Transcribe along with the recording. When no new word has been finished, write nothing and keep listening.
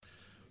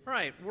All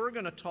right, we're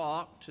going to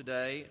talk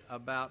today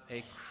about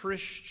a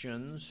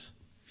Christian's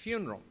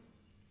funeral.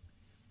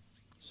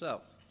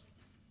 So,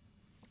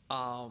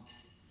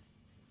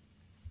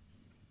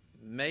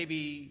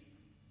 maybe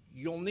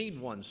you'll need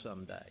one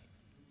someday.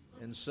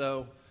 And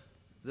so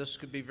this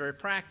could be very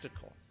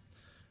practical.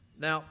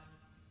 Now,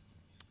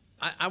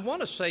 I want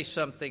to say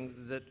something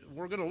that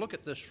we're going to look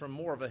at this from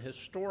more of a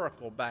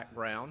historical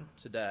background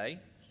today.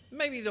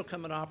 Maybe there'll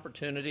come an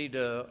opportunity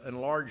to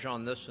enlarge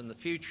on this in the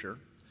future.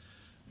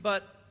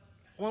 But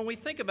when we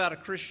think about a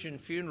Christian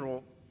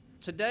funeral,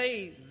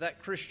 today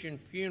that Christian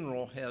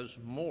funeral has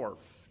morphed.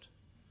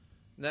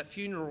 That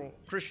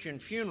Christian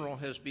funeral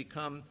has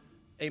become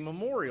a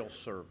memorial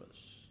service.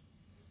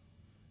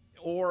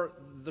 Or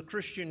the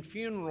Christian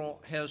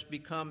funeral has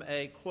become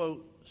a,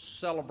 quote,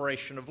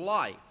 celebration of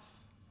life.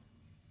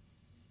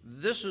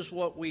 This is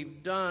what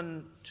we've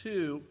done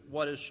to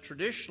what has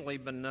traditionally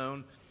been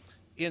known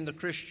in the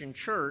Christian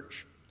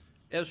church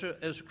as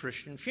a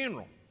Christian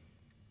funeral.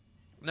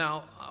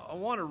 Now, I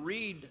want to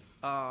read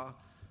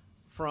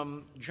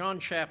from John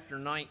chapter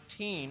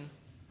 19,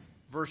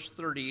 verse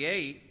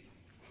 38,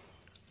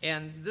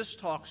 and this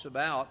talks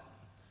about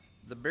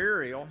the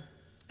burial,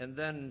 and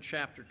then in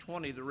chapter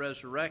 20, the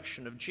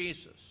resurrection of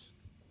Jesus.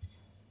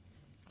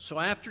 So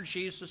after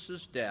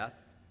Jesus' death,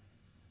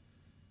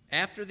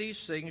 after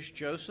these things,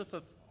 Joseph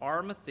of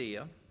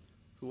Arimathea,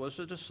 who was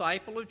a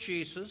disciple of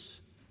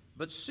Jesus,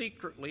 but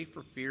secretly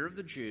for fear of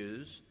the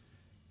Jews,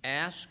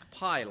 asked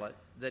Pilate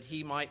that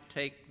he might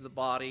take the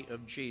body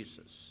of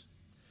Jesus.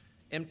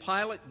 And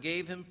Pilate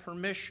gave him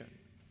permission.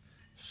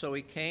 So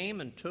he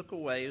came and took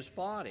away his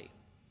body.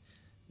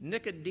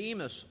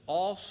 Nicodemus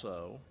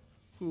also,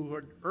 who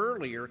had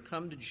earlier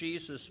come to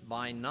Jesus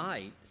by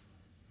night,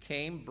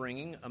 came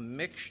bringing a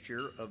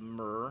mixture of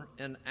myrrh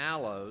and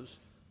aloes,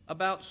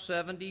 about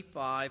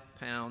 75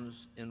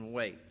 pounds in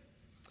weight.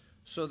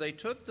 So they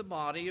took the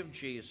body of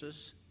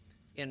Jesus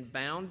and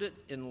bound it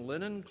in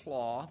linen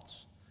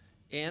cloths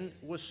and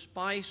with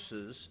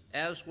spices,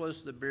 as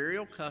was the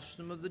burial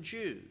custom of the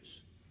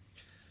Jews.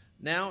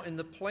 Now in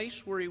the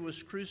place where he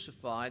was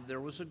crucified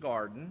there was a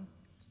garden,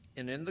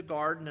 and in the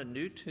garden a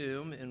new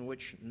tomb in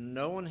which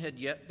no one had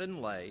yet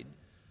been laid.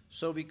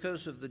 So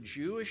because of the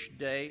Jewish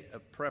day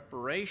of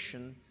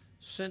preparation,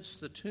 since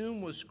the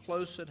tomb was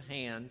close at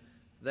hand,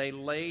 they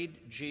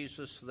laid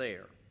Jesus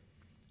there.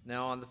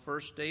 Now on the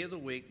first day of the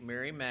week,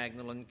 Mary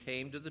Magdalene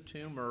came to the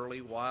tomb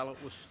early while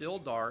it was still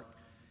dark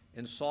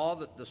and saw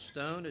that the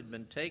stone had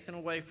been taken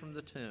away from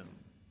the tomb.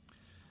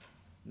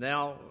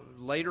 Now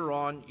later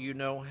on, you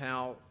know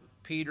how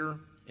Peter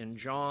and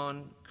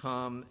John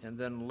come, and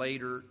then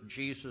later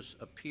Jesus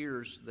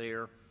appears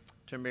there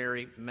to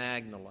Mary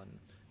Magdalene.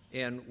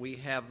 And we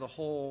have the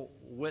whole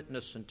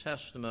witness and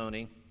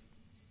testimony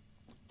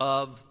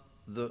of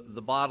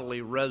the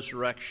bodily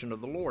resurrection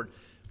of the Lord,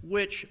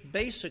 which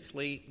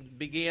basically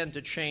began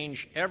to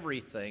change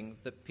everything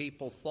that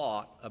people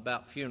thought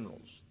about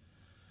funerals.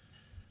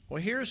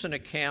 Well, here's an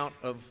account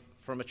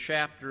from a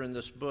chapter in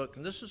this book,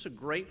 and this is a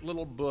great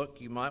little book.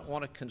 You might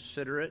want to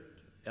consider it.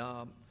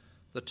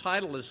 The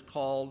title is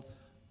called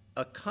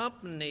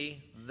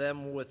Accompany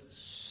Them with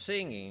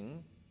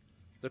Singing,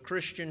 The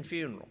Christian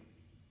Funeral.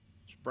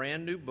 It's a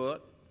brand new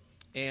book,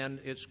 and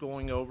it's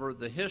going over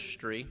the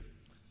history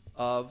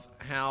of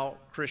how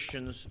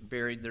Christians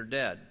buried their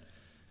dead.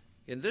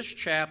 In this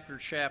chapter,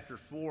 chapter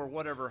 4,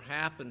 whatever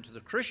happened to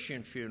the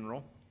Christian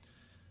funeral,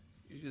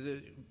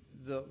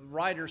 the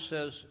writer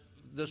says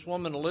this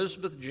woman,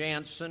 Elizabeth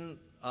Jansen,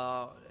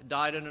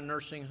 died in a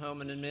nursing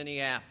home in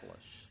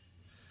Minneapolis.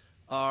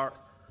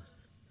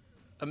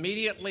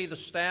 Immediately, the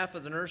staff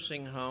of the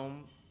nursing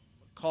home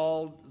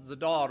called the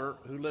daughter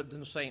who lived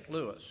in St.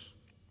 Louis.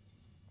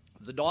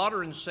 The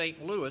daughter in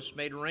St. Louis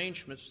made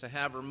arrangements to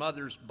have her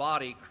mother's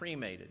body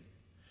cremated.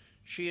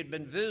 She had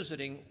been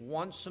visiting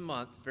once a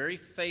month very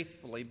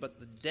faithfully, but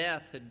the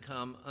death had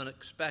come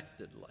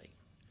unexpectedly.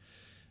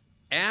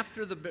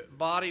 After the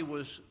body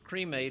was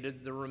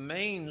cremated, the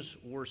remains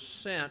were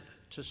sent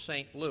to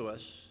St.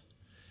 Louis,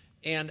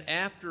 and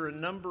after a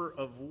number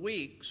of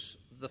weeks,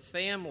 the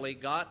family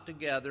got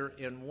together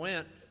and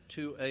went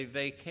to a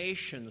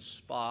vacation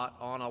spot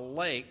on a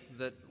lake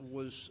that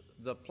was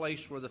the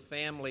place where the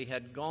family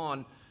had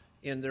gone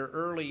in their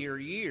earlier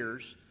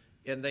years,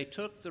 and they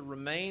took the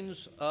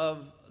remains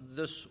of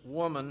this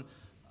woman,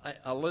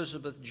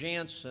 Elizabeth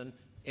Jansen,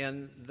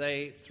 and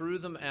they threw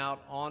them out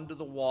onto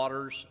the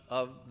waters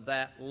of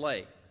that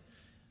lake.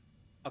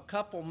 A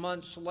couple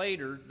months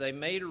later, they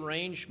made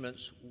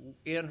arrangements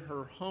in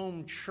her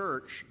home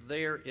church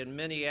there in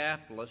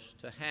Minneapolis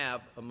to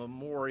have a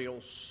memorial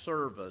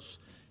service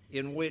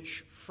in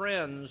which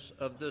friends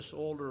of this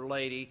older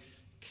lady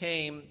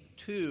came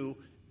to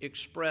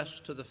express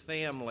to the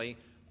family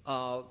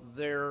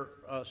their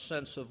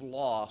sense of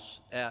loss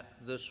at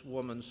this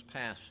woman's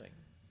passing.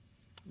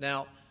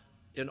 Now,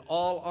 in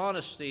all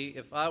honesty,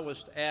 if I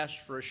was to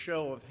ask for a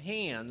show of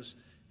hands,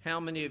 how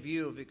many of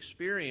you have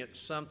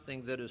experienced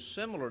something that is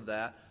similar to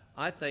that,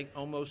 I think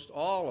almost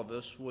all of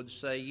us would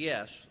say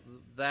yes,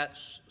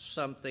 that's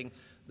something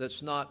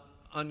that's not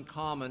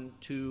uncommon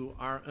to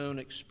our own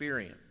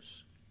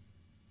experience.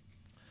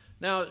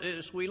 Now,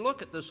 as we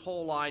look at this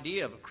whole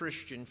idea of a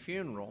Christian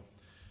funeral,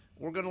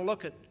 we're going to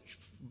look at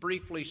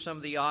briefly some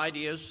of the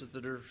ideas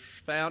that are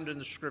found in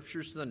the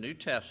Scriptures of the New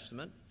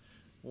Testament.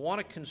 We want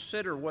to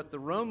consider what the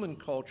Roman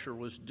culture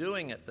was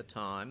doing at the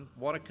time,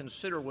 want to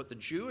consider what the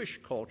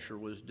Jewish culture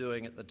was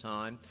doing at the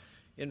time,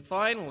 and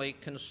finally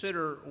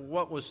consider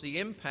what was the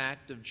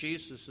impact of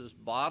Jesus'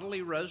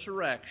 bodily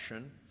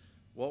resurrection,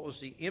 what was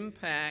the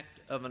impact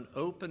of an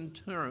open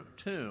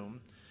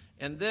tomb,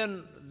 and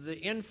then the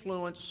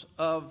influence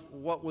of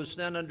what was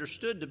then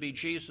understood to be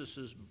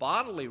Jesus'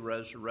 bodily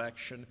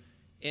resurrection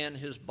and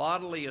his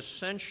bodily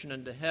ascension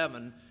into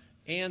heaven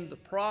and the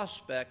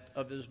prospect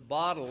of his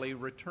bodily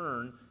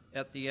return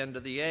at the end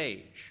of the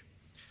age.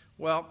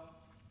 Well,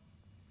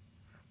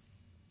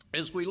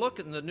 as we look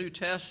in the New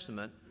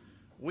Testament,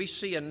 we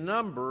see a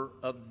number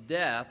of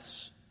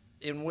deaths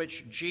in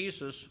which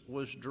Jesus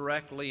was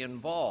directly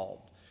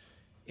involved.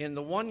 In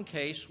the one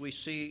case, we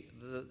see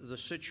the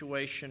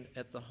situation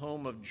at the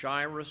home of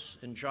Jairus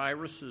and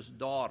Jairus'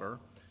 daughter.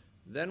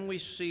 Then we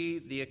see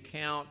the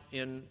account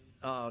in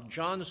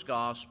John's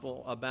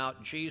Gospel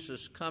about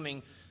Jesus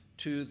coming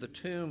to the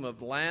tomb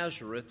of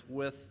Lazarus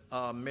with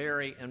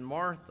Mary and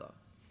Martha.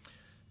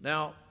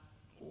 Now,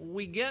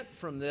 we get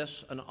from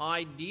this an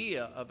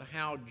idea of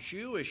how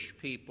Jewish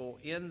people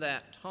in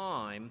that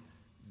time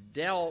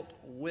dealt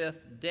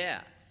with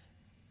death.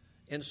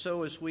 And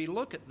so as we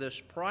look at this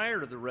prior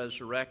to the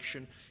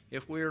resurrection,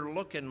 if we were to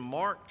look in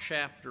Mark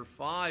chapter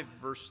 5,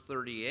 verse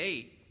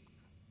 38,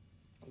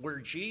 where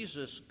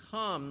Jesus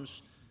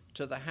comes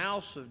to the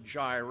house of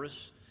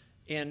Jairus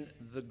and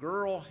the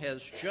girl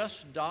has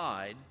just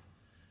died,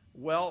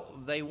 well,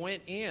 they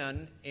went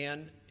in,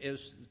 and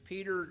as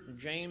Peter,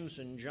 James,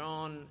 and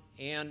John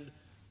and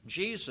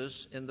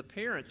Jesus and the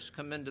parents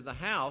come into the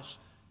house,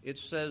 it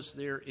says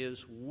there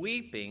is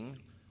weeping,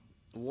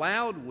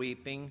 loud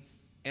weeping,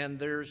 and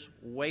there's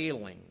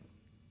wailing.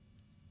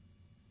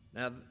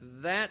 Now,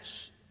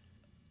 that's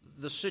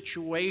the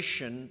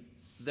situation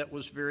that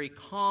was very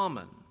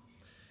common.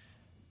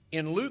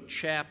 In Luke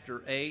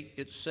chapter 8,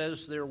 it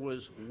says there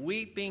was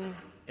weeping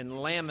and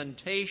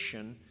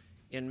lamentation.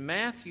 In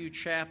Matthew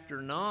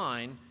chapter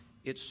 9,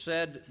 it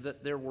said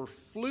that there were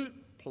flute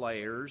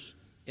players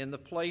and the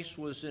place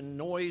was in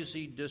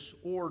noisy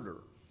disorder.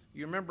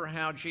 You remember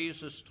how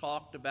Jesus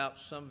talked about,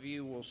 some of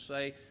you will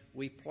say,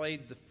 we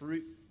played the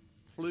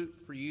flute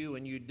for you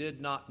and you did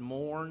not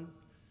mourn?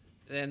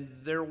 And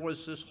there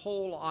was this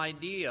whole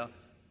idea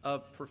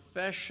of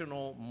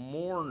professional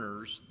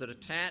mourners that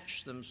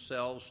attached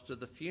themselves to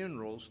the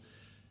funerals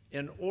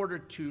in order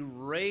to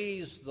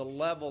raise the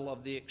level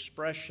of the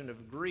expression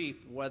of grief,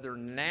 whether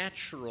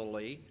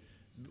naturally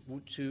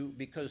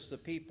because the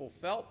people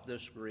felt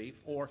this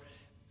grief, or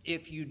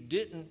if you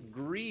didn't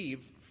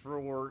grieve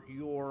for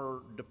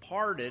your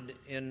departed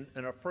in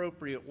an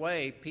appropriate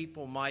way,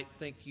 people might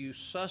think you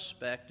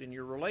suspect in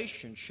your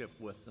relationship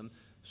with them.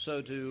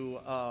 So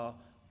to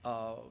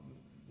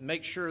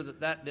make sure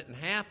that that didn't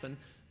happen,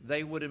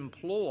 they would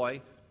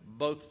employ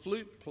both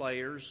flute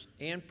players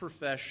and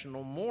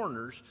professional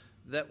mourners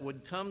that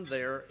would come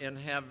there and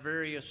have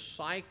various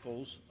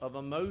cycles of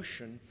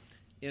emotion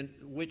in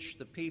which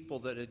the people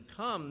that had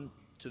come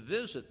to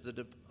visit the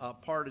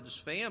departed's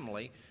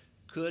family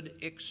could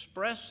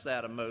express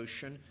that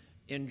emotion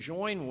and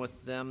join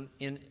with them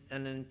in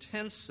an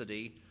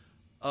intensity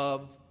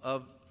of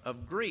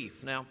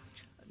grief. Now,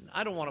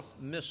 I don't want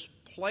to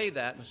misplay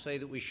that and say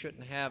that we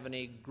shouldn't have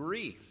any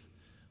grief.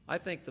 I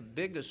think the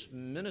biggest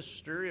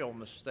ministerial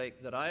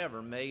mistake that I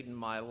ever made in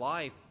my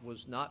life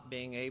was not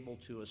being able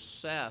to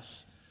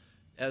assess,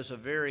 as a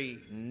very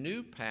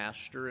new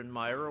pastor in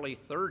my early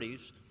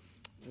 30s,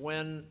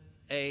 when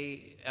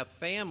a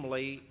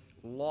family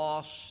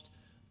lost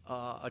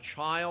a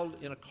child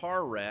in a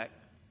car wreck.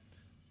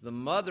 The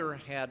mother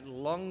had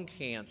lung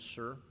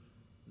cancer.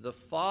 The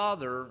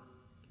father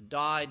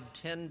died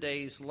 10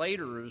 days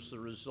later as the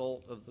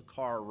result of the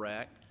car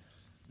wreck.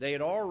 They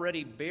had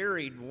already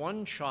buried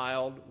one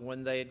child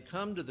when they had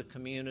come to the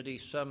community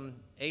some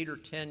 8 or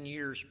 10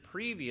 years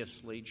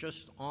previously.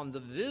 Just on the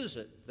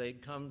visit,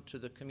 they'd come to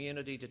the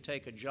community to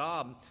take a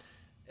job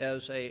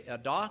as a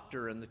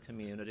doctor in the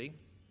community.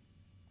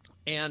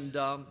 And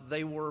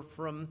they were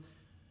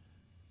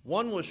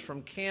one was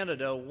from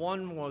Canada,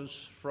 one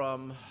was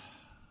from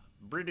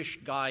British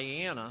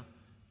Guyana,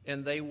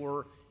 and they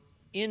were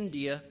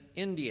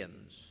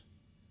Indians.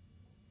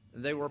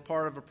 They were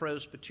part of a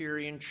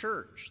Presbyterian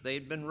church. They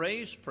had been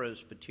raised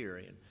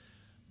Presbyterian.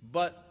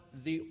 But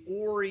the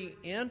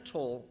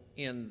Oriental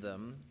in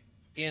them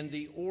and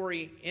the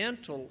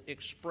Oriental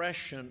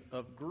expression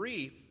of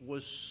grief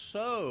was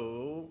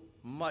so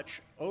much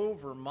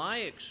over my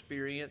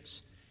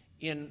experience.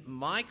 In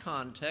my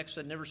context,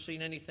 I'd never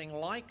seen anything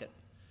like it.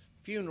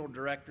 Funeral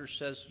director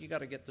says, you got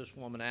to get this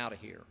woman out of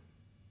here.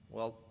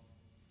 Well,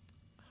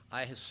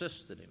 I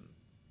assisted him.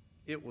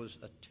 It was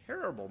a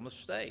terrible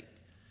mistake.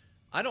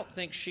 I don't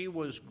think she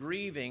was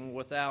grieving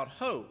without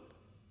hope,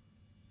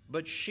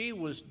 but she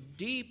was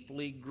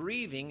deeply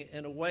grieving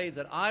in a way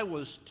that I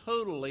was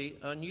totally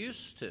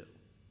unused to.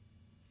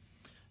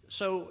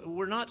 So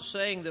we're not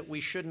saying that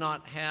we should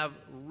not have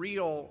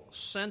real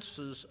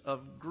senses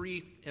of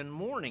grief and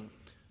mourning,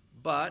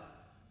 but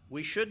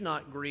we should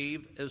not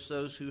grieve as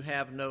those who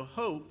have no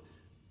hope.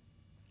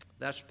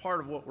 That's part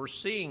of what we're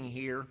seeing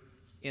here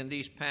in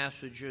these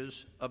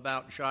passages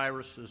about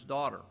Jairus'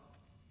 daughter.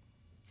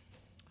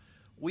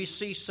 We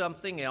see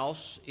something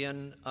else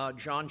in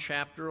John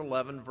chapter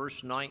 11,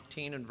 verse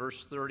 19 and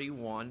verse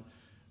 31,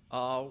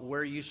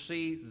 where you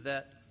see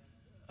that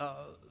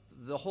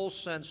the whole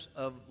sense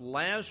of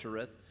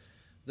Lazarus,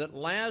 that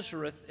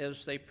Lazarus,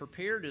 as they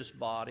prepared his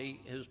body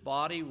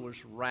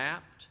was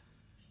wrapped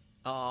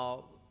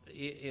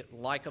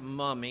like a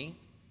mummy,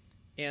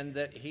 and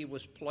that he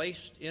was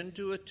placed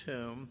into a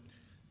tomb.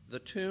 The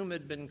tomb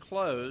had been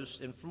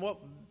closed, and from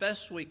what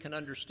best we can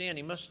understand,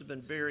 he must have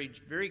been buried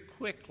very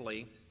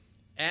quickly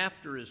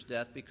after his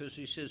death, because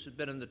he says he'd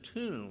been in the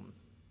tomb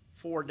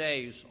 4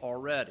 days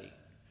already.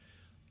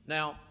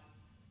 Now,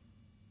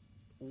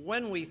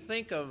 when we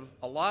think of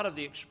a lot of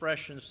the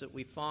expressions that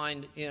we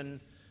find in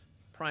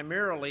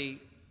primarily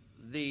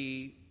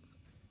the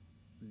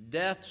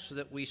deaths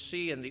that we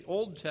see in the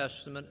Old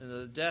Testament and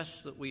the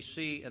deaths that we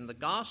see in the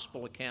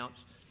gospel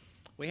accounts,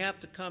 we have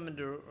to come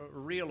into a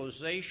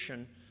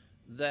realization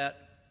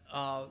that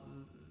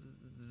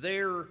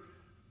their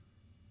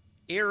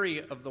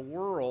area of the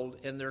world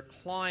and their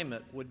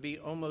climate would be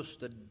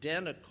almost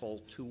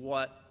identical to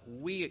what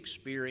we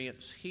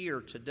experience here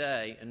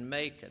today in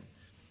Macon.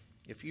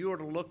 If you were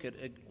to look at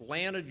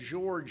Atlanta,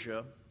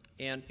 Georgia,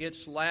 and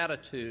its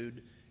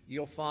latitude,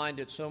 you'll find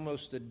it's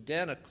almost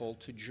identical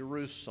to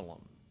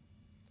Jerusalem.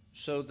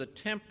 So the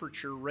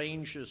temperature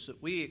ranges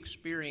that we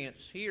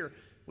experience here,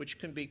 which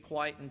can be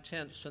quite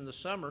intense in the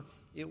summer,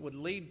 it would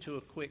lead to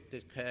a quick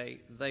decay.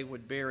 They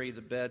would bury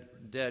the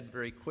dead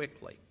very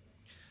quickly.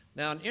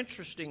 Now, an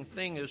interesting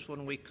thing is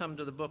when we come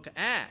to the book of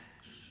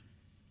Acts.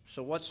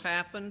 So what's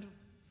happened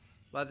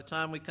by the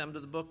time we come to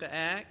the book of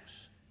Acts?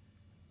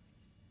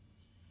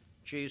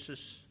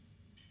 Jesus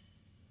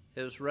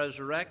is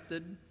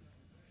resurrected.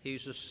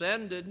 He's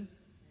ascended.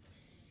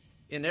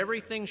 And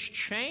everything's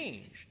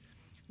changed.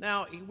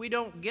 Now, we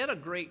don't get a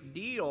great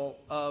deal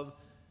of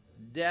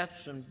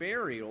deaths and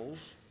burials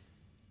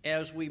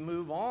as we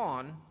move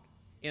on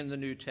in the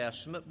New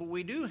Testament, but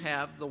we do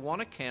have the one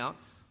account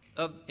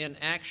in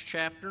Acts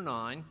chapter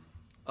 9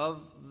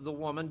 of the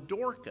woman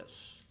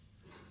Dorcas.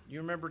 You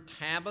remember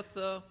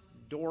Tabitha,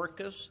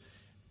 Dorcas?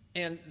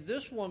 And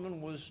this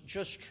woman was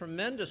just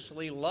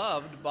tremendously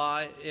loved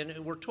by,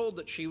 and we're told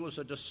that she was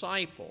a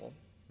disciple,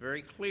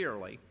 very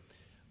clearly.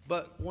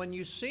 But when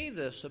you see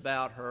this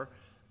about her,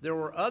 there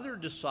were other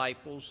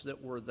disciples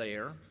that were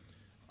there,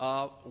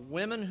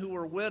 women who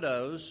were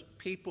widows,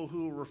 people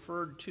who were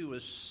referred to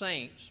as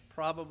saints,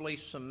 probably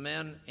some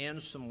men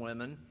and some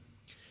women.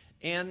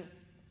 And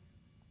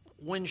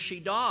when she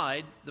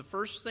died, the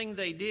first thing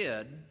they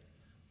did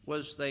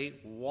was they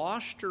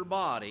washed her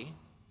body,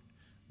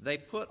 they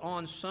put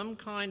on some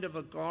kind of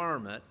a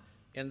garment,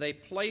 and they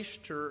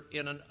placed her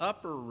in an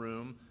upper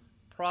room,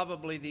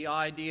 probably the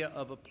idea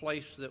of a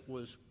place that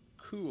was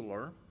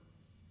cooler.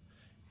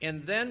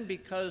 And then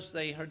because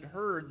they had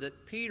heard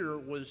that Peter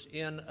was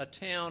in a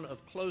town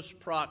of close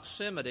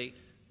proximity,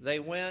 they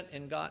went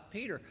and got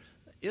Peter.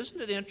 Isn't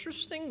it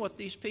interesting what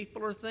these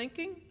people are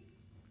thinking?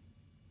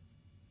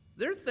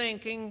 They're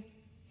thinking,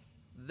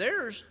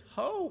 there's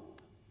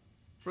hope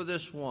for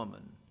this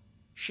woman.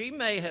 She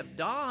may have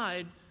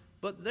died,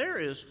 but there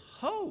is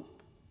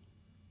hope.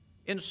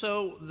 And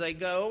so they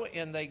go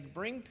and they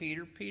bring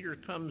Peter. Peter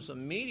comes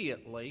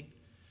immediately.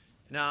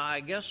 Now, I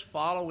guess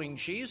following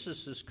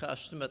Jesus'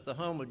 custom at the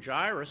home of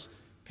Jairus,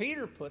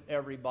 Peter put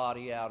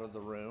everybody out of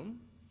the room,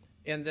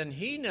 and then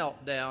he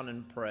knelt down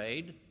and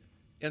prayed,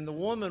 and the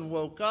woman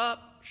woke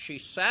up, she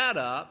sat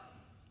up,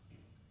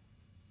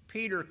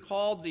 Peter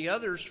called the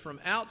others from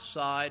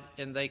outside,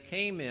 and they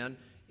came in,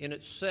 and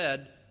it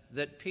said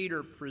that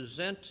Peter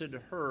presented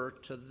her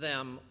to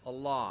them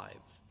alive.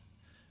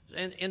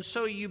 And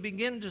so you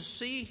begin to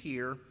see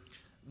here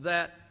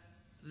that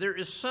there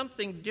is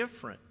something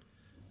different.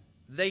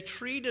 They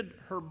treated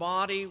her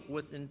body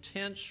with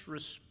intense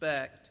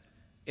respect,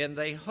 and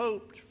they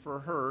hoped for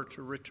her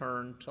to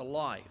return to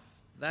life.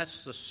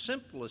 That's the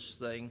simplest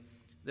thing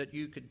that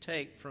you could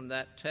take from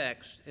that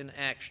text in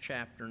Acts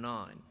chapter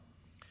 9.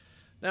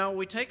 Now,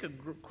 we take a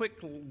quick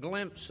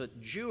glimpse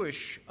at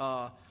Jewish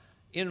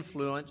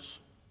influence.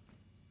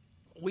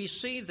 We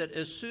see that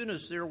as soon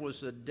as there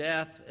was a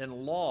death and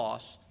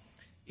loss,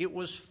 it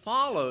was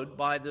followed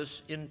by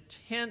this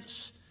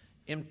intense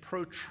and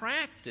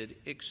protracted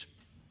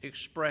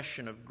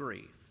expression of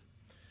grief.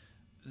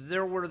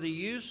 There were the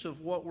use of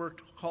what were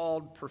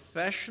called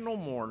professional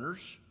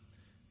mourners.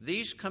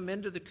 These come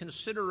into the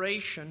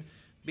consideration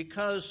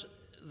because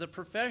the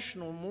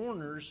professional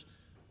mourners,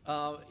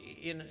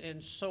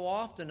 in so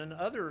often in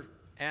other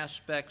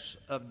aspects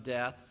of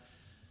death,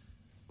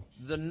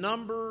 the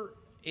number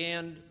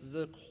and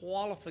the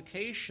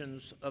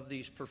qualifications of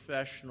these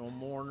professional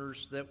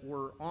mourners that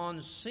were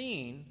on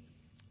scene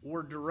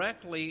were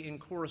directly in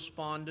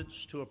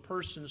correspondence to a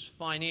person's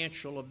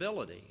financial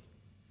ability.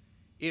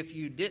 If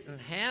you didn't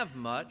have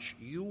much,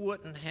 you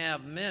wouldn't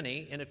have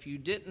many, and if you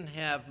didn't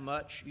have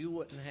much, you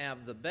wouldn't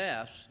have the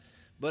best.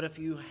 But if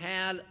you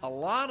had a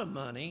lot of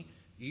money,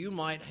 you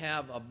might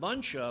have a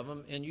bunch of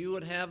them, and you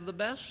would have the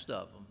best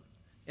of them.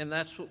 And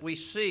that's what we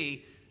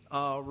see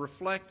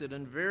reflected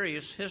in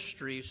various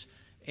histories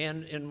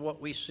and in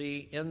what we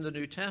see in the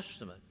New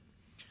Testament.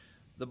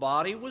 The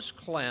body was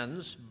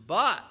cleansed,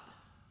 but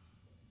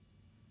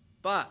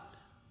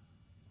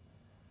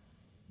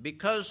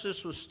because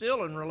this was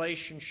still in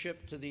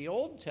relationship to the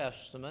Old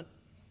Testament,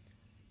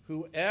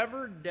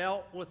 whoever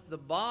dealt with the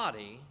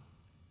body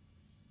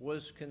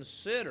was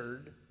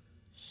considered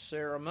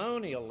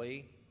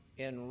ceremonially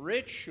and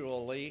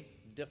ritually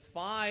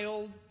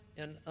defiled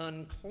and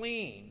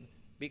unclean,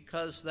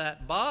 because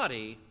that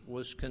body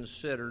was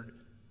considered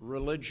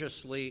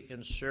religiously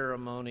and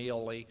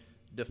ceremonially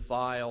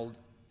defiled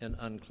and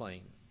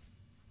unclean.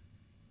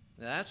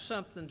 Now, that's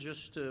something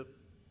just to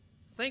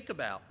think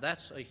about.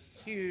 That's a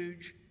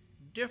huge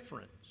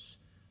difference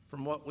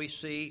from what we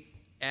see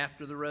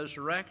after the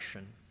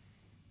resurrection.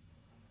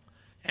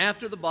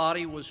 After the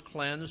body was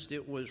cleansed,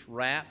 it was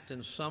wrapped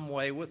in some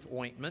way with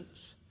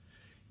ointments.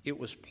 It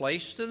was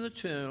placed in the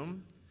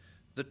tomb.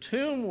 The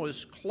tomb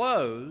was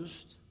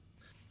closed.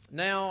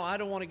 Now, I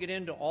don't want to get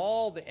into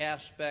all the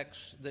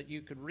aspects that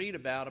you could read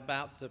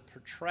about the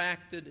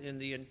protracted and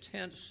the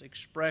intense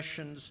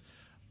expressions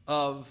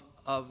of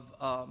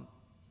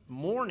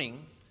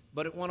mourning,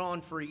 but it went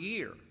on for a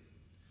year.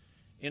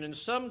 And in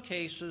some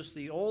cases,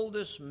 the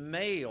oldest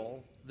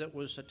male that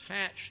was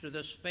attached to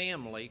this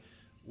family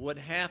would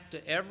have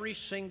to every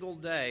single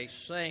day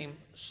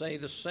say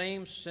the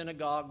same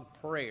synagogue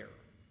prayer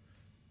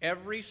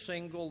every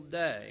single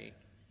day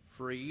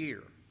for a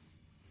year.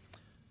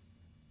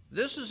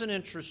 This is an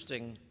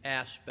interesting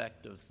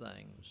aspect of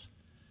things,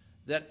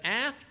 that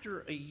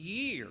after a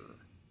year,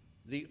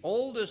 the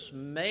oldest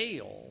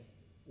male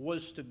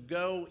was to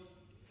go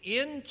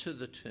into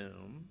the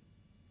tomb.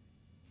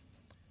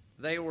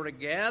 They were to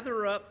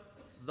gather up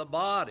the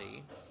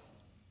body,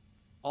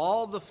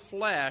 all the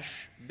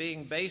flesh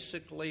being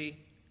basically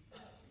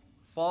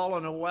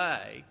fallen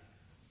away,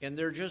 and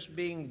there just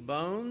being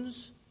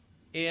bones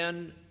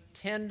and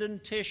tendon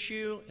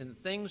tissue and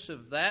things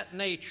of that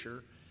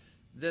nature.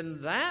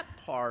 Then that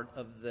part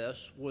of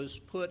this was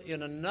put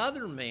in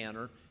another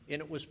manner,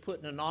 and it was put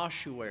in an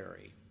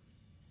ossuary.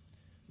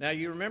 Now,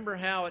 you remember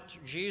how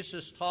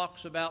Jesus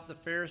talks about the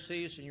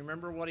Pharisees, and you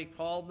remember what he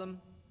called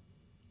them?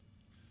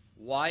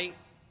 Whitewashed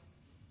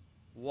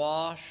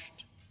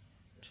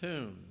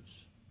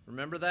tombs.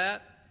 Remember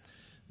that?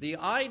 The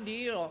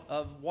idea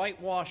of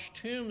whitewashed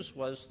tombs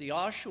was the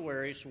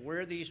ossuaries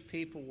where these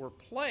people were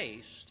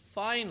placed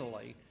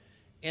finally,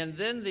 and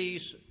then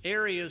these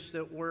areas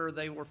that where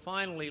they were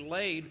finally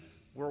laid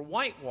were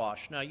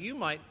whitewashed. Now, you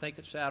might think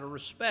it's out of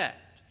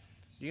respect.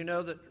 You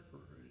know that,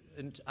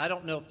 and I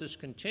don't know if this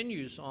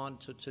continues on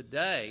to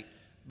today,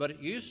 but it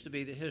used to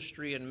be the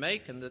history in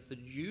Macon that the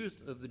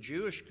youth of the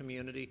Jewish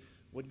community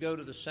would go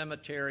to the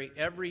cemetery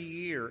every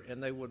year,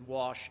 and they would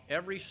wash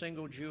every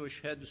single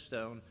Jewish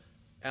headstone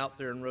out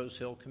there in Rose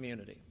Hill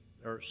community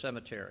or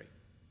cemetery.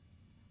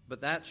 But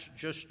that's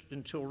just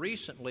until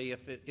recently.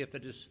 If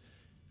it has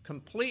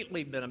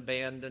completely been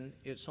abandoned,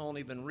 it's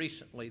only been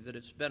recently that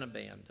it's been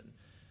abandoned.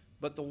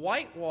 But the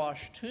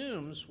whitewashed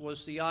tombs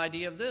was the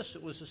idea of this.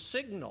 It was a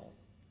signal.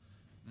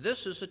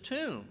 This is a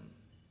tomb.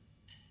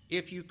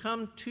 If you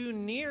come too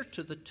near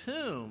to the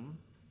tomb,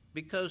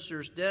 because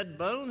there's dead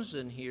bones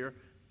in here,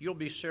 you'll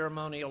be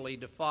ceremonially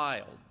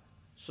defiled.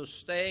 So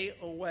stay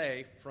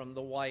away from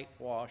the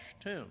whitewashed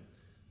tomb.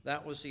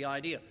 That was the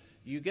idea.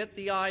 You get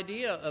the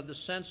idea of the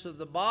sense of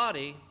the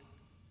body,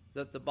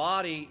 that the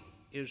body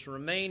is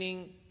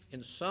remaining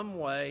in some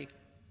way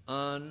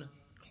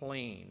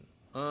unclean,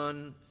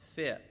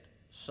 unfit,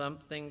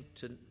 something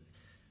to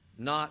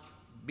not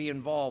be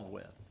involved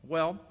with.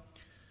 Well,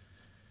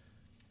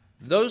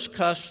 those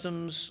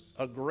customs,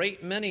 a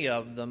great many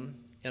of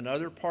them in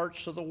other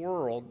parts of the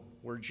world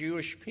where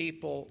Jewish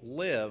people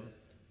live,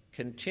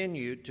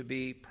 continue to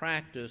be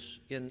practiced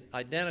in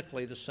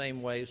identically the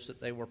same ways that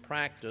they were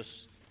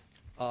practiced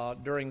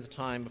during the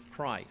time of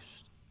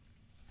Christ.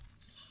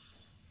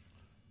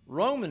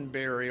 Roman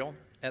burial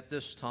at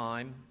this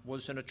time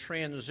was in a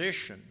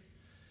transition.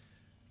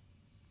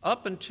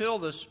 Up until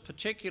this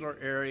particular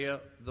area,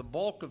 the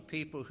bulk of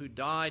people who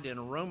died in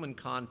a Roman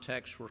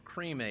context were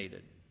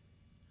cremated.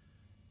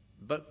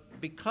 But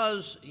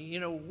because,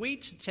 we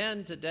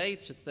tend today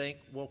to think,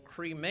 well,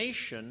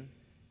 cremation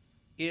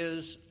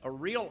is a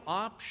real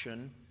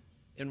option,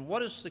 and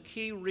what is the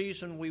key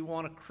reason we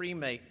want to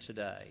cremate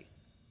today?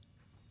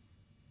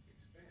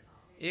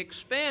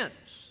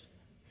 Expense.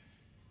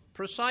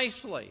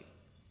 Precisely.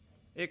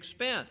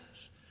 Expense.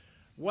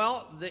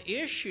 Well, the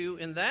issue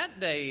in that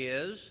day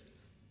is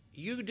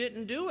you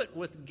didn't do it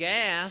with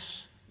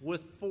gas,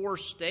 with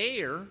forced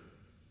air.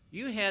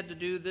 you had to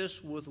do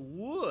this with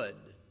wood,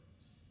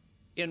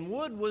 and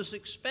wood was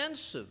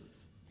expensive.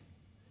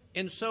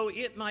 And so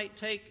it might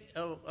take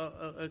an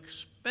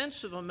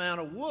expensive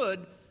amount of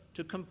wood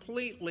to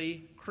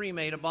completely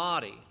cremate a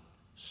body.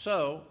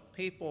 So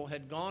people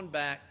had gone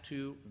back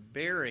to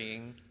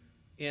burying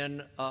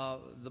in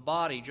the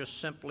body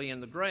just simply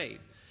in the grave.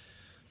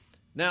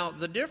 Now,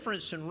 the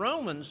difference in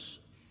Romans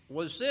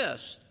was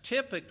this.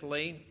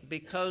 Typically,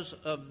 because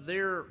of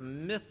their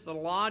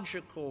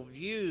mythological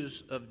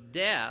views of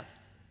death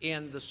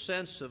in the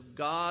sense of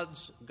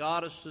gods,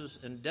 goddesses,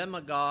 and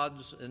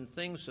demigods and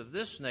things of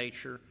this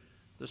nature,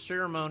 the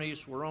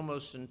ceremonies were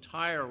almost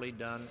entirely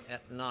done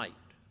at night.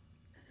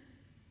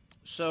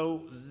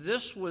 So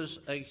this was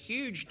a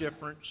huge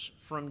difference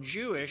from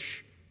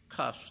Jewish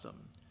custom.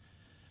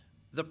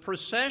 The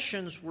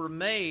processions were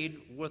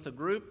made with a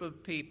group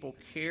of people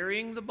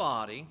carrying the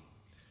body.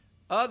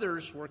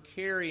 Others were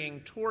carrying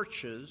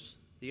torches.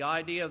 The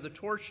idea of the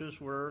torches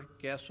were,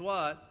 guess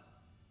what?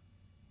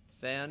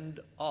 Fend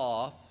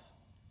off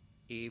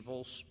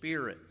evil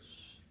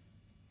spirits.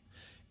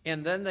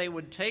 And then they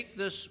would take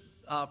this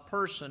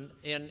person,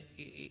 and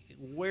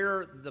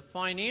where the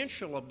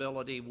financial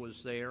ability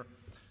was there,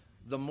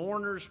 the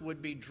mourners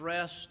would be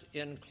dressed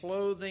in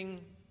clothing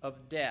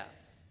of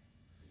death.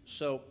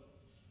 So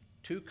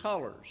 2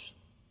 colors.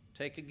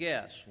 Take a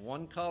guess.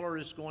 One color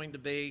is going to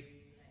be,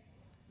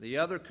 the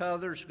other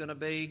color is going to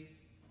be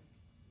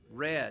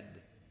red.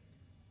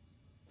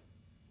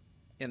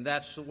 And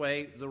that's the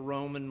way the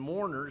Roman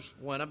mourners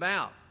went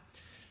about.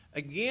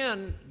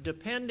 Again,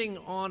 depending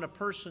on a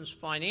person's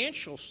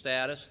financial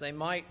status, they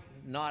might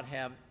not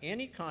have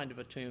any kind of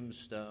a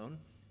tombstone.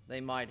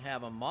 They might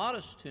have a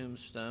modest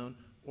tombstone,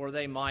 or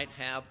they might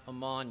have a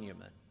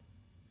monument.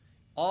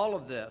 All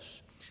of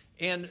this.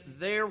 And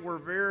there were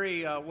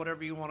very,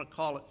 whatever you want to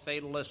call it,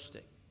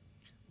 fatalistic.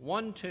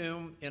 One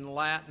tomb in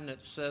Latin, it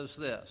says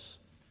this: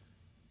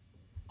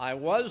 I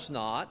was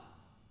not,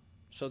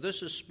 so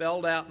this is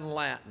spelled out in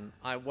Latin,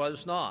 I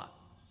was not.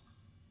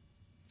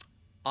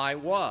 I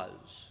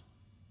was.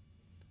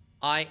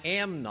 I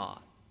am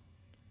not.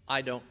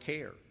 I don't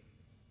care.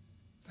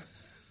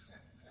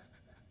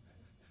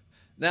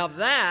 Now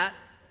that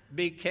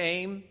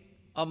became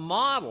a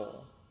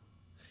model.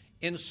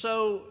 And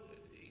so,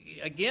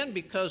 again,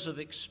 because of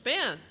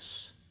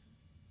expense,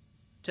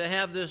 to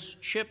have this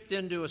chipped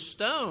into a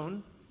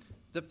stone,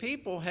 the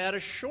people had a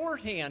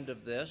shorthand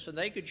of this, and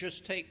they could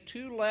just take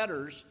 2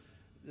 letters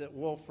that,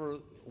 well, for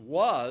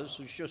was,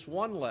 it's just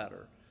 1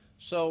 letter.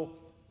 So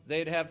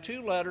they'd have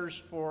 2 letters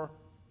for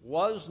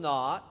was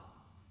not,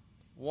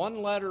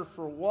 1 letter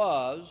for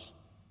was,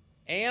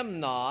 am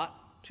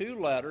not, 2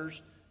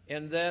 letters,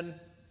 and then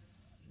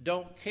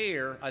don't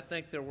care. I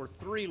think there were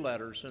 3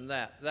 letters in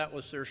that. That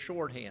was their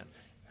shorthand.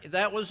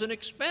 That was an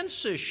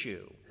expense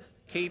issue.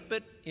 Keep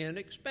it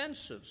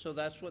inexpensive. So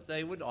that's what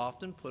they would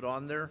often put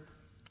on their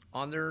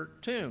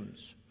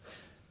tombs.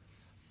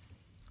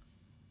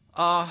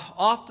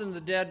 Often the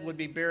dead would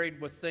be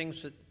buried with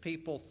things that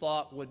people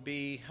thought would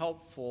be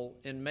helpful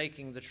in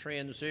making the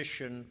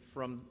transition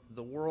from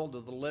the world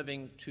of the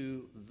living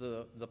to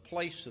the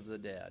place of the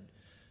dead.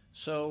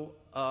 So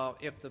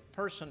if the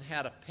person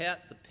had a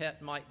pet, the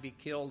pet might be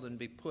killed and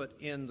be put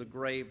in the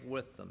grave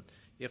with them.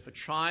 If a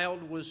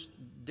child was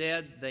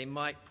dead, they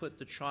might put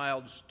the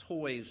child's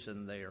toys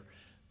in there.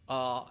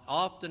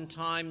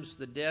 Oftentimes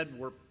the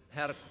dead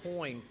had a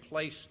coin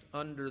placed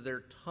under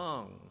their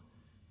tongue.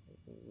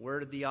 Where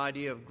did the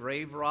idea of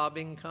grave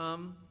robbing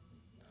come?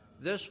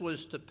 This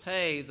was to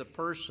pay the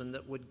person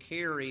that would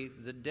carry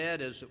the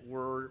dead, as it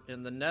were,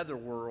 in the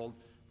netherworld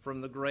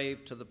from the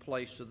grave to the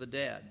place of the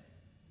dead.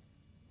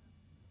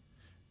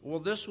 Well,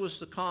 this was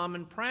the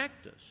common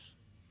practice.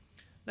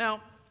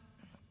 Now,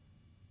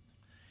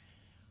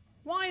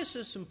 why is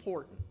this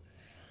important?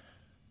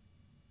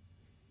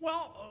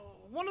 Well,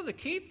 one of the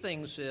key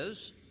things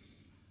is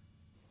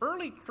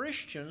early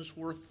Christians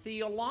were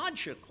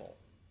theological,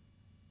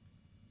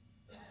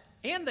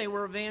 and they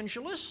were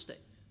evangelistic.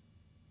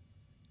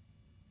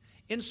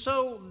 And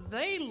so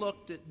they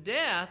looked at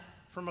death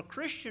from a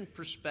Christian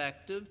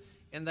perspective,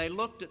 and they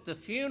looked at the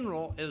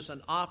funeral as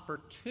an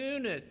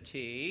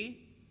opportunity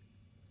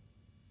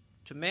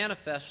to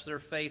manifest their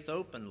faith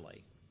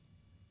openly.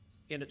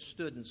 And it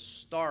stood in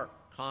stark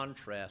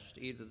contrast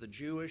to either the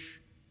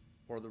Jewish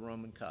or the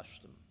Roman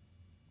custom.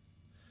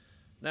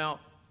 Now,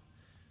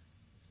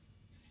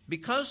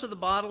 because of the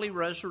bodily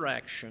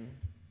resurrection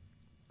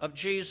of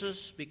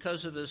Jesus,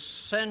 because of his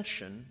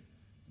ascension,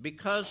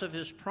 because of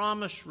his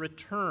promised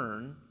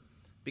return,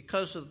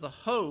 because of the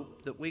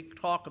hope that we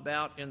talk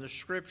about in the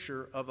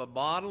Scripture of a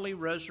bodily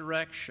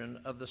resurrection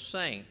of the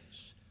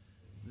saints,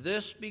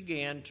 this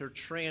began to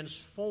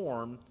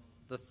transform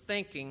the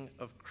thinking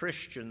of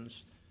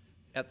Christians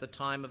at the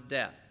time of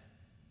death.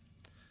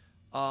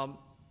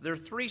 There are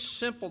 3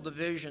 simple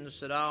divisions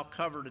that I'll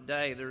cover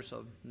today. There's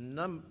an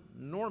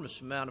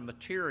enormous amount of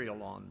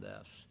material on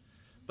this.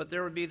 But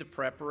there would be the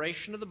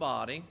preparation of the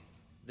body,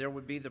 there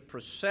would be the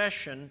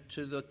procession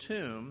to the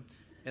tomb,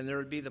 and there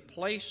would be the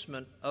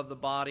placement of the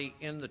body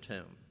in the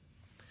tomb.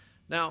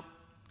 Now,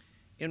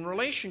 In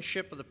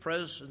relationship with the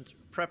present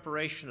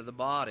preparation of the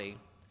body,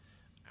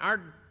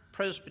 our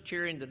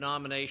Presbyterian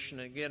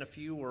denomination, again, if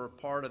you were a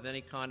part of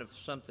any kind of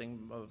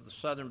something of the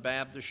Southern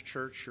Baptist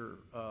Church or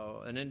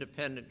an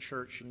independent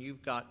church, and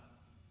you've got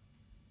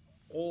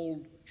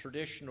old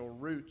traditional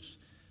roots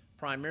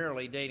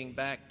primarily dating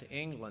back to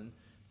England,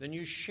 then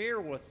you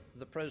share with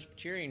the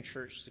Presbyterian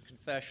Church the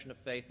Confession of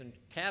Faith and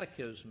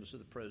catechisms of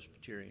the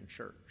Presbyterian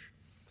Church.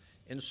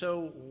 And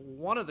so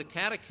one of the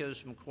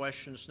catechism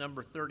questions,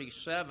 number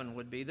 37,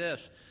 would be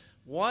this: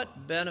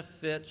 what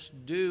benefits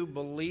do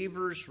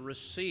believers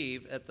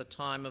receive at the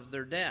time of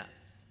their death?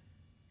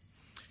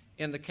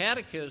 In the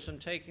catechism,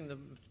 taking the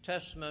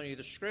testimony of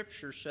the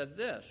Scripture, said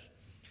this: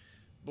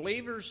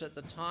 believers at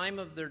the time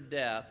of their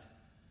death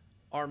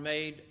are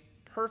made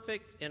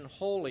perfect in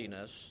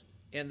holiness,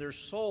 and their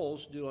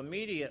souls do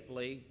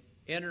immediately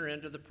enter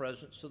into the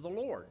presence of the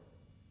Lord.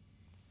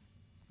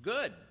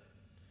 Good.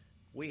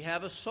 We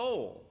have a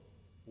soul.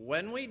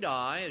 When we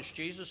die, as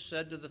Jesus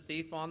said to the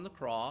thief on the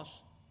cross,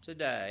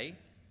 today,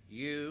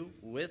 you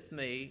with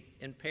me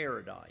in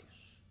paradise.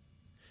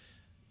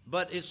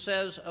 But it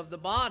says of the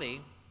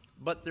body,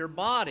 but their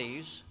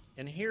bodies,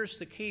 and here's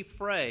the key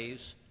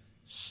phrase,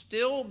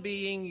 still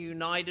being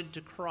united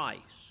to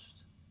Christ.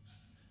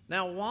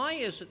 Now, why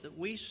is it that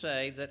we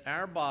say that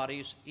our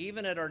bodies,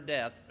 even at our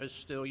death, are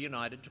still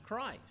united to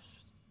Christ?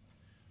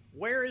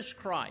 Where is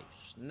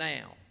Christ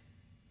now?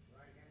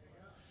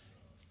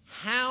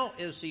 How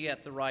is he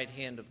at the right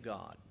hand of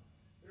God?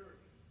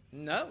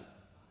 No.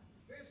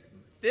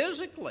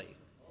 Physically.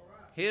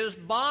 His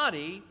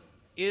body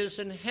is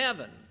in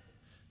heaven.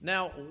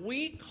 Now,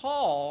 we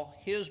call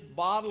his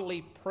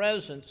bodily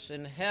presence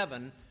in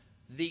heaven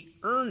the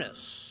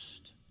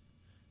earnest.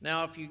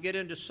 Now, if you get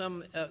into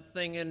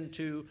something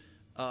into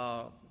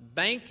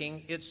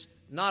banking, it's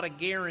not a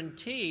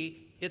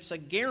guarantee, it's a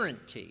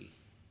guarantee.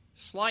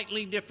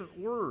 Slightly different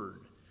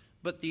word.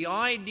 But the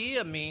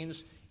idea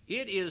means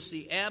it is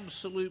the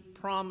absolute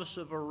promise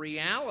of a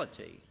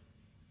reality.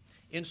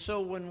 And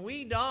so when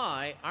we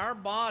die, our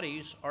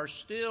bodies are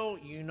still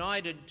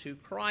united to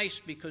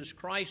Christ because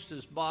Christ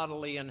is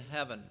bodily in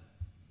heaven.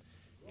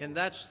 And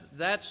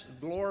that's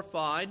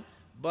glorified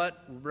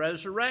but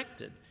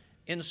resurrected.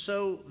 And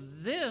so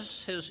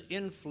this has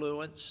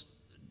influenced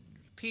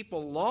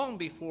people long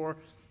before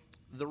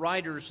the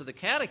writers of the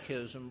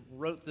Catechism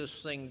wrote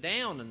this thing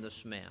down in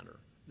this manner.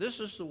 This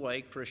is the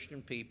way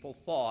Christian people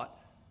thought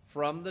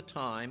from the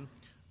time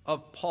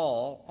of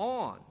Paul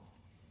on.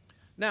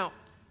 Now,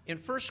 in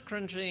 1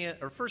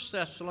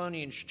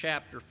 Thessalonians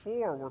chapter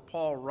 4, where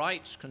Paul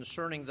writes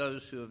concerning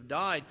those who have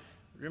died,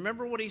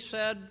 remember what he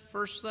said,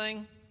 first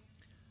thing?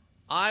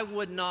 I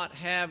would not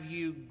have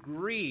you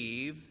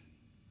grieve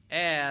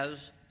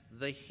as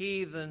the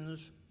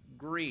heathens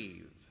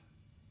grieve.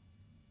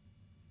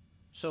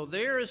 So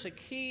there is a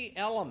key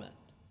element.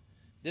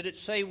 Did it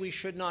say we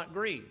should not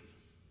grieve?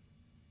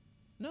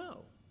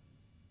 No.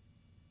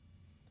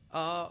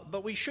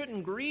 But we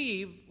shouldn't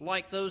grieve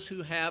like those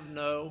who have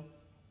no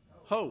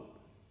hope.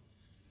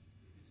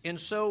 And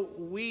so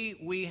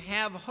we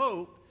have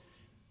hope,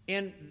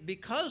 and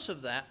because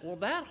of that, well,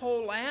 that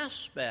whole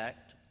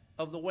aspect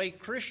of the way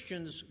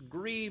Christians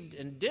grieved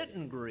and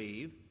didn't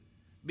grieve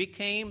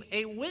became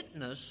a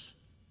witness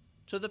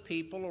to the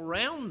people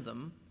around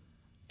them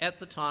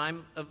at the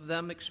time of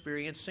them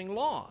experiencing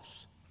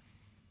loss.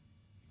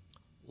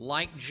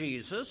 Like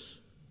Jesus,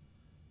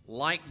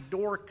 like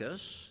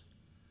Dorcas,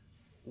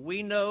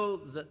 we know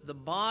that the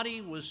body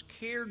was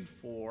cared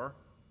for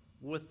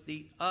with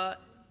the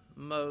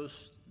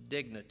utmost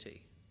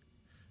dignity.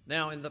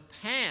 Now, in the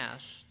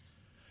past,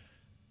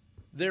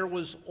 there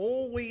was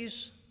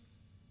always,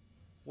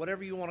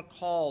 whatever you want to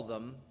call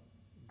them,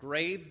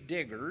 grave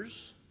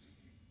diggers.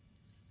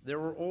 There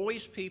were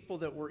always people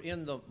that were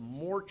in the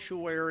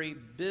mortuary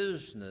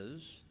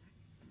business,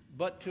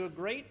 but to a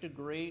great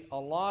degree, a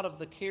lot of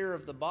the care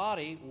of the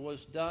body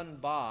was done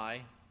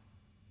by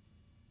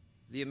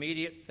the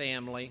immediate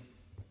family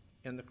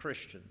and the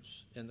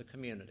Christians in the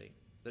community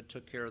that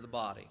took care of the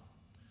body.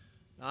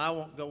 Now, I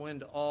won't go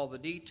into all the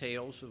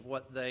details of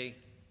what they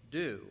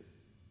do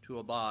to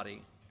a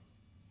body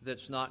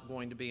that's not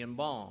going to be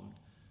embalmed,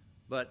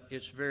 but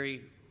it's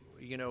very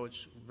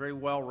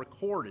well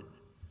recorded.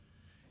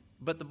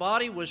 But the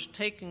body was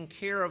taken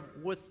care of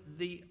with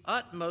the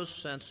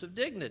utmost sense of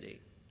dignity.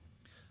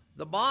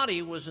 The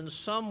body was in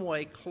some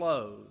way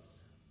clothed.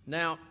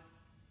 Now,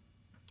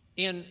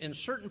 in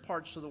certain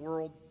parts of the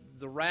world,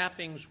 the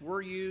wrappings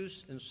were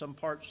used. In some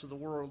parts of the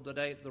world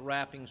today, the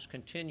wrappings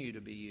continue to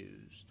be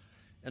used.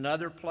 In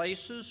other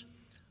places,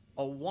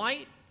 a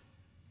white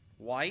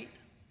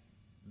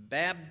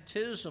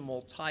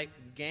baptismal type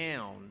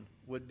gown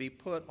would be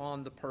put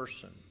on the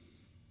person,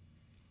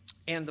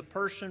 and the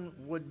person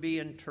would be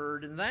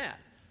interred in that.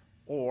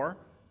 Or,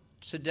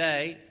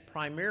 today,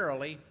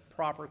 primarily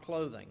proper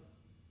clothing.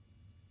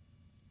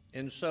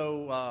 And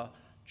so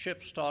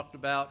Chips talked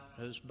about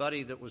his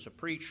buddy that was a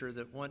preacher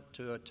that went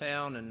to a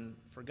town and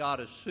forgot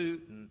his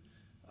suit and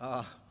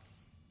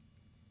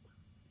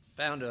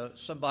found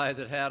somebody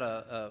that had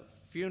a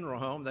funeral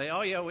home.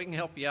 Oh yeah, we can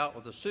help you out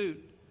with a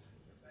suit.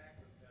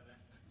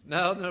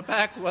 No, the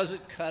back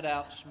wasn't cut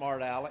out,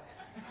 smart Alec.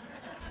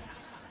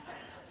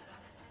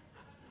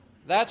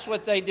 That's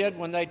what they did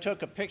when they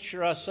took a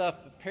picture of us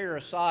up at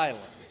Parris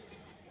Island.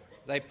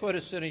 They put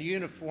us in a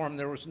uniform.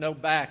 There was no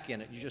back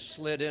in it. You just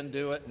slid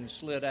into it and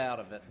slid out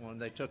of it when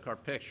they took our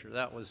picture.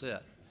 That was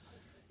it.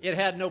 It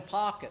had no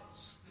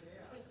pockets.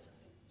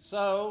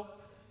 So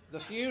the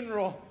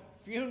funeral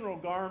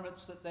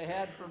garments that they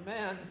had for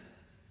men,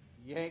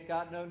 you ain't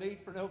got no need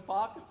for no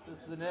pockets.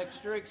 This is an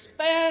extra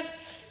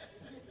expense.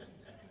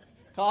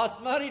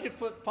 Cost money to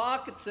put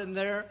pockets in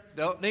there.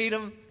 Don't need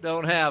them,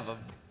 don't have them.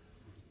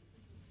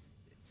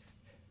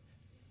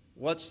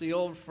 What's the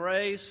old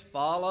phrase?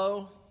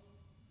 Follow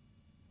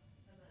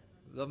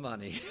the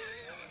money.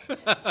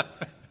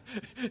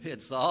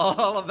 It's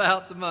all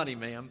about the money,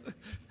 ma'am.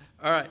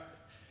 All right.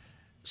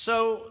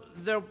 So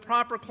the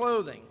proper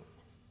clothing.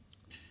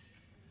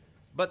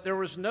 But there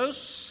was no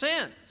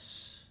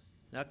sense.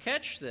 Now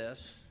catch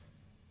this.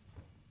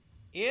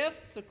 If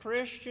the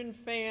Christian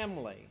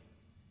family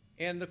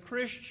and the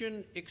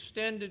Christian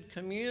extended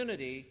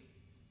community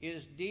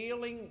is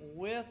dealing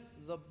with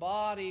the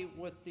body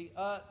with the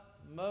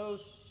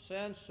utmost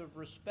sense of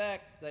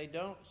respect, they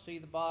don't see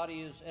the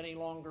body as any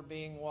longer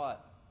being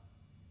what?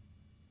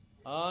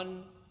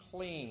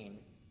 Unclean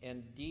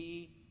and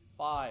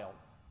defiled.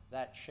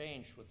 That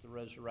changed with the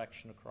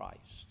resurrection of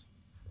Christ.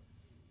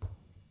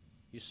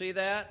 You see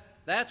that?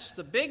 That's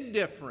the big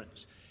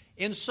difference.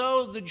 And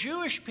so the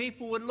Jewish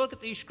people would look at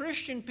these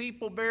Christian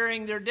people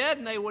burying their dead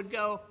and they would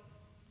go,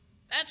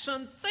 that's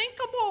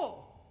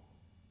unthinkable.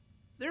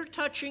 They're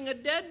touching a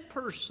dead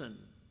person.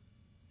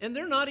 And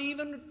they're not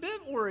even a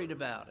bit worried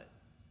about it.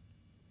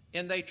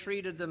 And they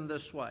treated them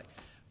this way.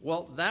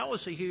 Well, that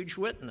was a huge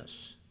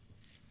witness.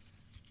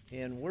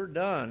 And we're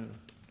done.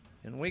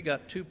 And we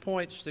got 2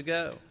 points to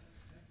go.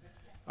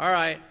 All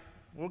right,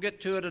 we'll get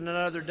to it in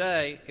another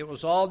day. It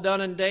was all done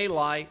in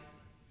daylight.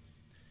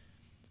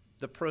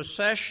 The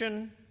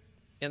procession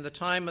and the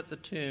time at the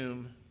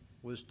tomb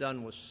was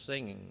done with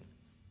singing.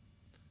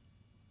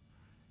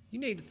 You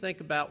need to think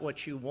about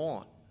what you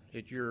want,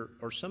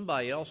 or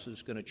somebody else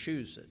is going to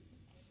choose it.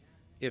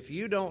 If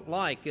you don't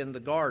like in the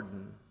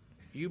garden,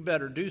 you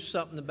better do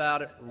something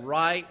about it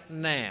right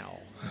now.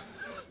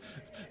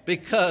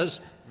 Because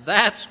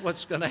that's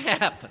what's going to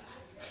happen.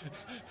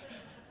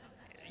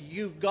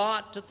 You've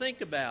got to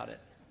think about it.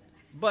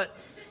 But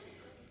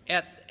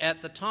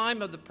at the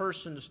time of the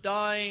person's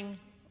dying,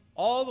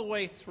 all the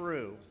way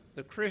through,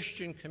 the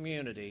Christian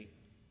community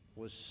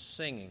was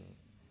singing.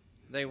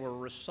 They were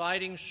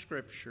reciting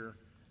Scripture,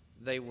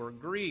 they were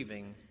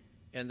grieving,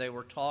 and they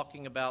were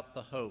talking about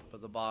the hope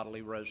of the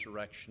bodily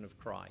resurrection of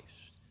Christ.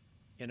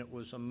 And it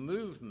was a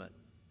movement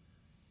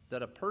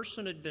that a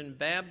person had been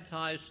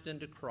baptized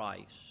into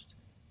Christ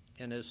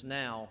and has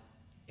now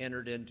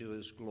entered into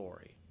his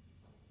glory.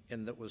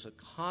 And that was a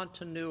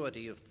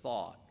continuity of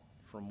thought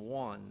from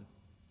one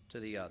to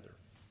the other,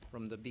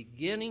 from the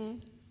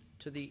beginning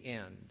to the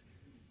end.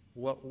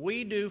 What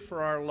we do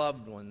for our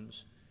loved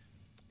ones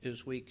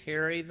is we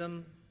carry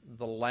them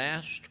the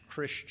last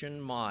Christian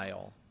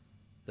mile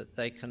that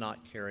they cannot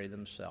carry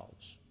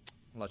themselves.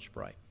 Let's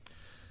pray.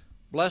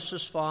 Bless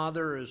us,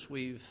 Father, as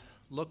we've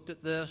looked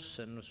at this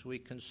and as we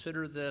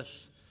consider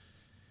this,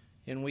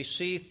 and we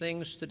see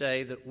things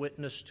today that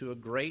witness to a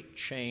great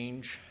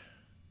change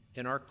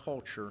in our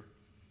culture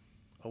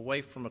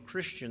away from a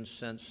Christian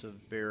sense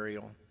of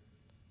burial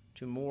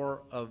to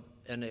more of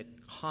an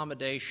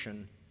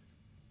accommodation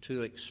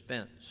to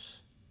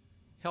expense.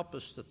 Help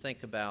us to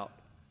think about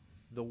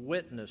the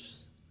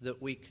witness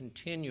that we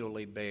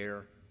continually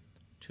bear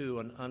to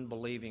an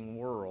unbelieving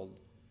world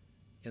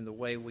in the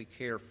way we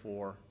care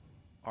for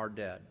our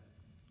dead.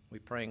 We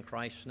pray in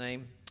Christ's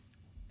name.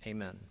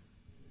 Amen.